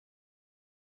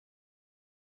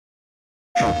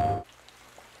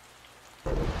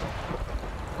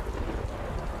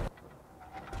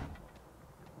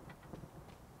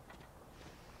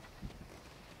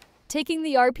Taking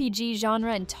the RPG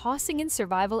genre and tossing in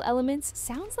survival elements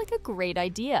sounds like a great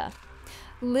idea.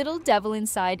 Little Devil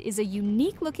Inside is a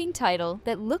unique-looking title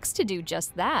that looks to do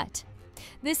just that.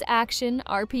 This action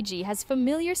RPG has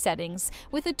familiar settings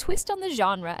with a twist on the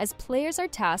genre as players are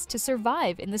tasked to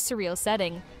survive in the surreal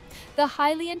setting. The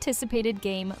highly anticipated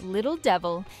game Little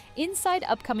Devil, inside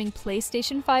upcoming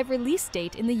PlayStation 5 release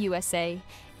date in the USA,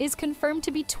 is confirmed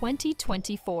to be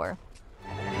 2024.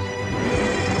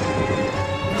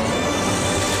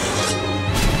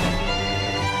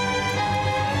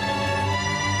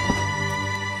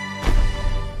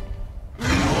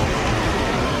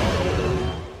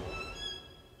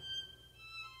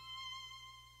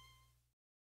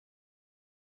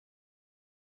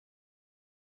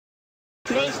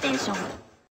 PlayStation.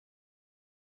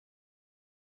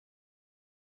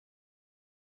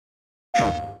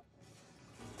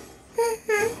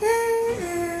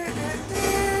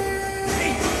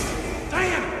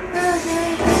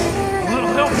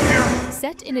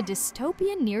 Set in a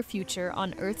dystopian near future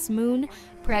on Earth's moon,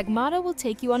 Pragmata will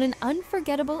take you on an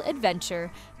unforgettable adventure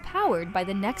powered by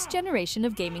the next generation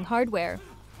of gaming hardware.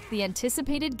 The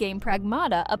anticipated game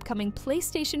Pragmata, upcoming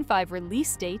PlayStation 5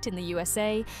 release date in the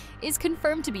USA, is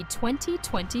confirmed to be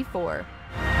 2024.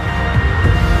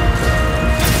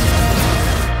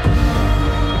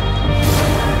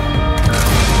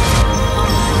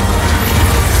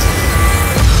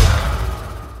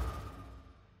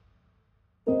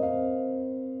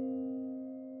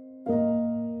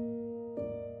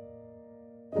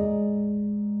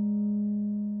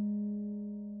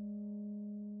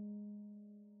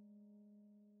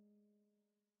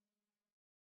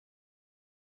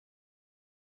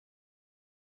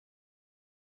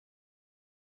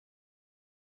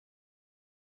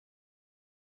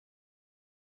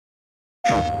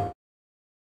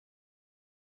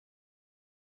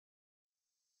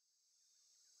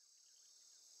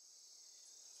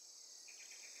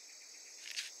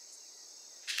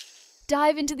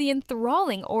 Dive into the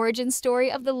enthralling origin story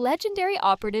of the legendary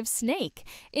operative Snake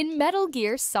in Metal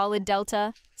Gear Solid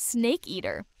Delta: Snake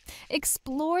Eater.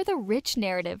 Explore the rich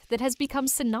narrative that has become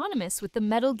synonymous with the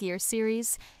Metal Gear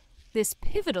series. This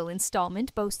pivotal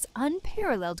installment boasts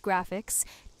unparalleled graphics,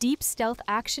 deep stealth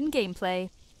action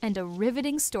gameplay, and a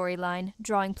riveting storyline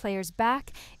drawing players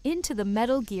back into the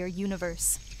Metal Gear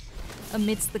universe.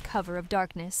 Amidst the cover of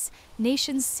darkness,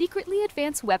 nations secretly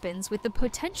advance weapons with the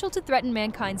potential to threaten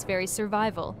mankind's very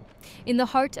survival. In the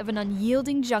heart of an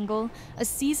unyielding jungle, a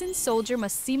seasoned soldier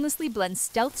must seamlessly blend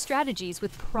stealth strategies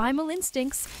with primal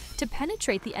instincts to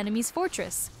penetrate the enemy's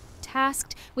fortress,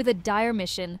 tasked with a dire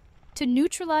mission to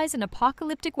neutralize an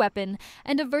apocalyptic weapon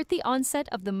and avert the onset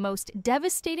of the most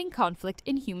devastating conflict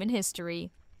in human history.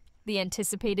 The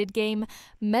anticipated game,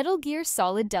 Metal Gear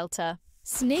Solid Delta: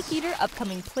 Snake Eater,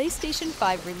 upcoming PlayStation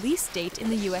 5 release date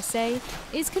in the USA,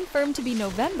 is confirmed to be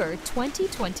November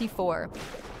 2024.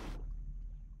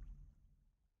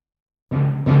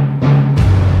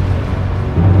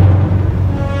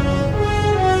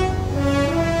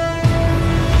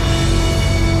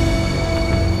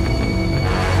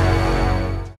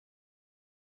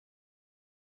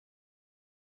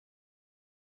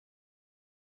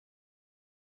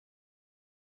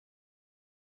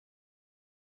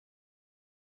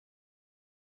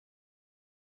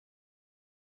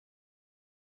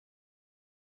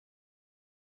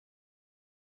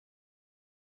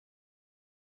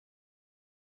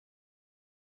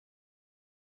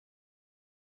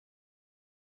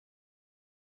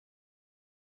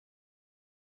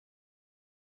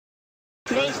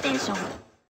 PlayStation.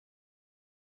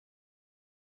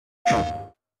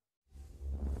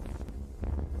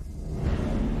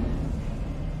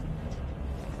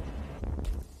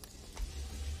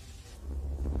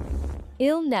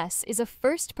 Illness is a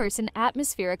first-person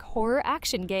atmospheric horror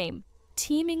action game,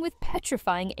 teeming with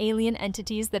petrifying alien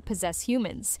entities that possess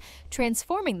humans,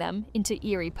 transforming them into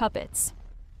eerie puppets.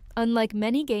 Unlike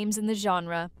many games in the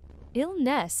genre,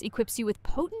 Illness equips you with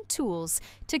potent tools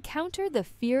to counter the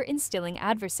fear-instilling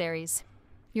adversaries.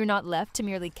 You're not left to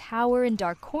merely cower in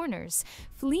dark corners,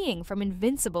 fleeing from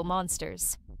invincible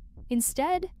monsters.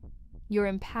 Instead, you're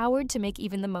empowered to make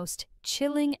even the most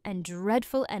chilling and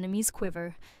dreadful enemies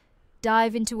quiver.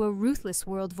 Dive into a ruthless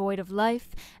world void of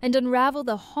life and unravel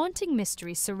the haunting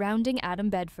mysteries surrounding Adam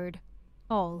Bedford.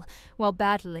 All while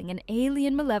battling an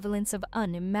alien malevolence of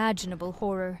unimaginable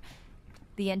horror.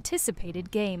 The anticipated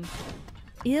game,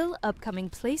 upcoming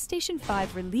PlayStation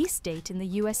 5 release date in the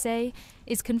USA,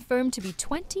 is confirmed to be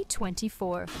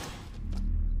 2024.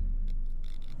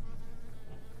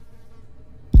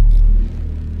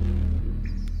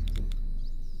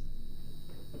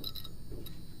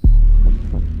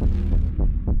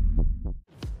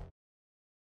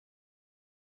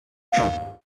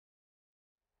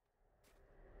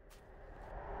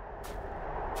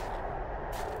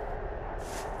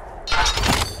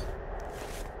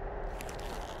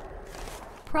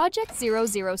 Project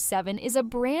 007 is a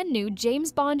brand new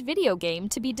James Bond video game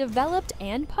to be developed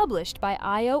and published by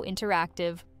IO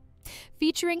Interactive.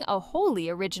 Featuring a wholly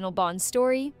original Bond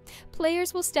story,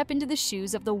 players will step into the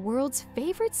shoes of the world's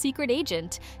favorite secret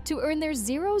agent to earn their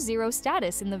 00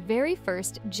 status in the very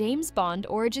first James Bond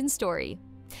origin story.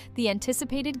 The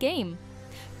anticipated game.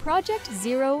 Project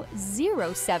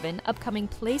 007 upcoming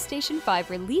PlayStation 5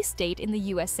 release date in the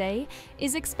USA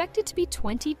is expected to be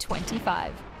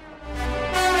 2025.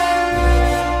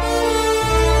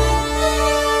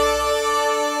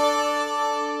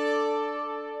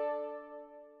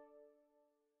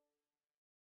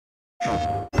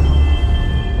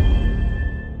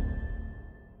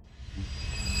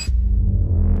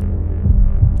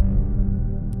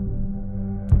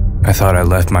 I thought I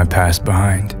left my past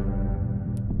behind.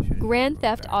 Grand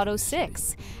Theft Auto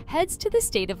 6 heads to the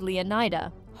state of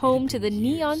Leonida, home to the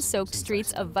neon-soaked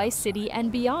streets of Vice City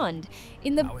and beyond,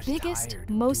 in the biggest,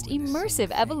 most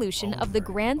immersive evolution of the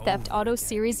Grand Theft Auto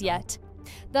series yet.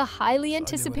 The highly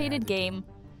anticipated game,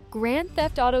 Grand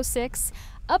Theft Auto 6,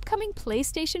 upcoming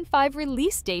PlayStation 5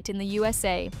 release date in the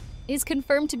USA, is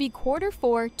confirmed to be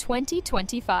Q4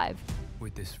 2025.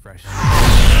 With this fresh...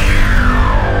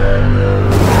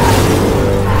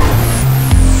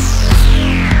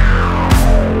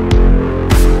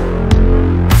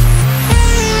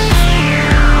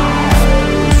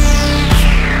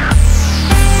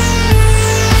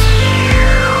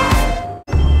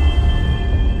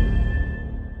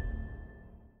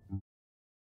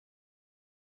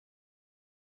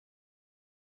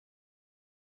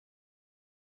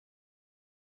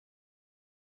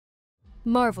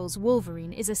 Marvel's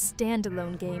Wolverine is a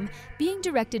standalone game being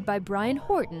directed by Brian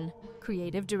Horton,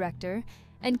 creative director,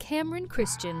 and Cameron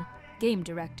Christian, game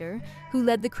director, who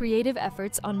led the creative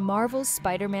efforts on Marvel's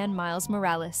Spider-Man Miles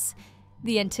Morales.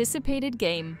 The anticipated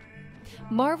game.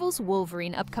 Marvel's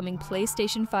Wolverine upcoming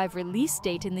PlayStation 5 release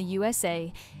date in the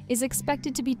USA is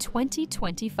expected to be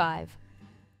 2025.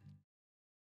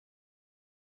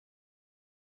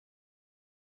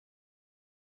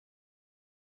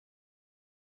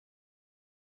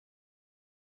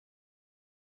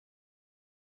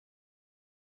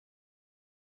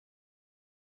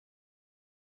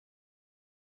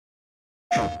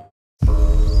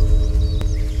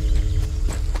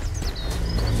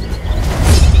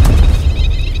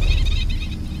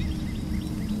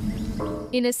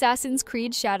 In Assassin's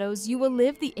Creed Shadows, you will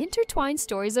live the intertwined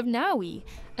stories of Naui,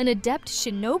 an adept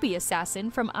shinobi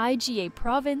assassin from IGA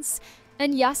province,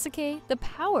 and Yasuke, the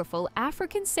powerful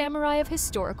African samurai of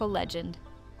historical legend.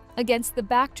 Against the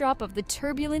backdrop of the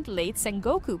turbulent late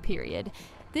Sengoku period,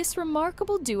 this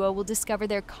remarkable duo will discover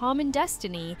their common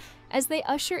destiny as they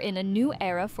usher in a new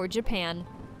era for Japan.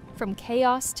 From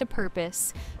chaos to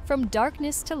purpose, from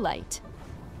darkness to light.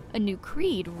 A new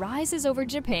creed rises over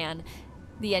Japan.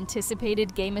 The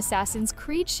anticipated game Assassin's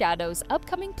Creed Shadows'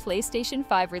 upcoming PlayStation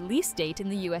 5 release date in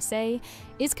the USA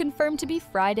is confirmed to be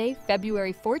Friday,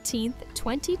 February 14th,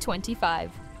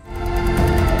 2025.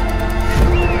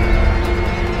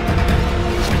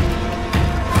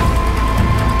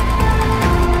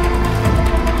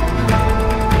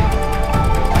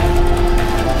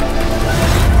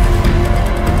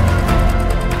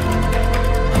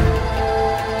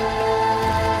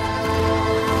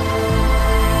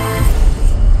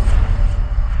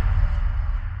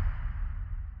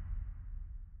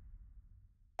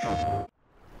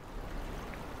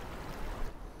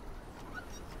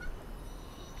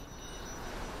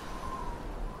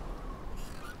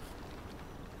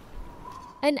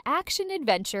 An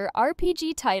action-adventure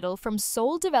RPG title from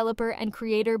sole developer and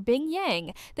creator Bing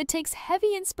Yang that takes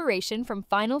heavy inspiration from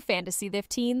Final Fantasy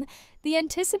XV, the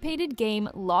anticipated game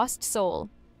Lost Soul.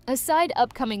 A side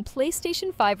upcoming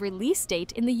PlayStation 5 release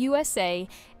date in the USA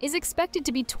is expected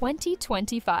to be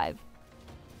 2025.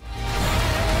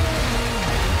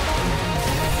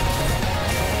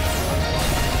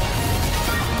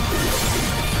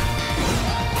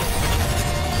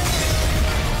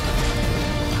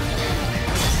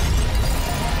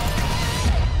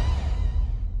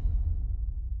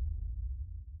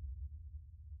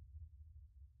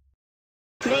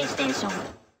 PlayStation.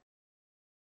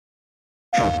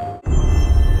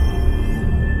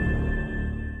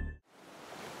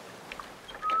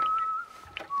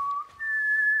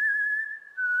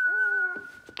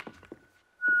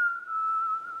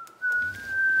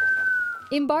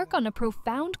 Embark on a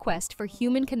profound quest for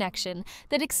human connection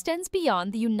that extends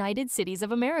beyond the United Cities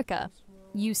of America,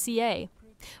 UCA.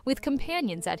 With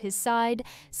companions at his side,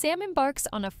 Sam embarks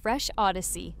on a fresh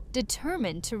odyssey,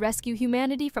 determined to rescue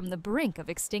humanity from the brink of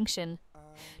extinction.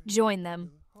 Join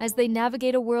them as they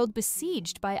navigate a world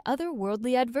besieged by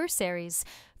otherworldly adversaries,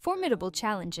 formidable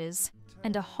challenges,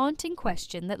 and a haunting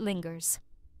question that lingers.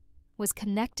 Was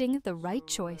connecting the right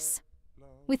choice?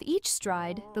 With each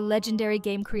stride, the legendary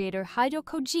game creator Hideo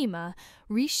Kojima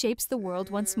reshapes the world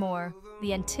once more.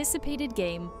 The anticipated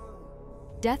game,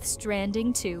 Death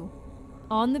Stranding 2,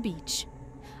 On the Beach.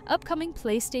 Upcoming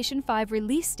PlayStation 5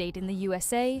 release date in the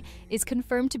USA is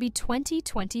confirmed to be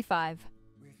 2025.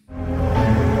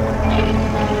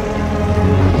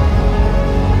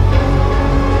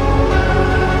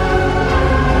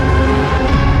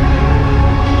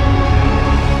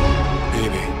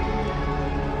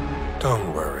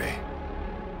 Don't worry.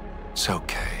 It's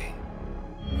okay.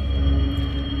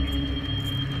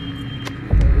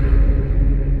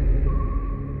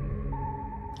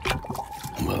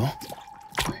 Well?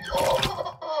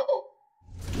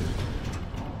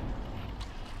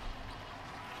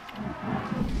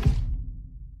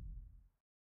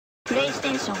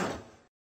 PlayStation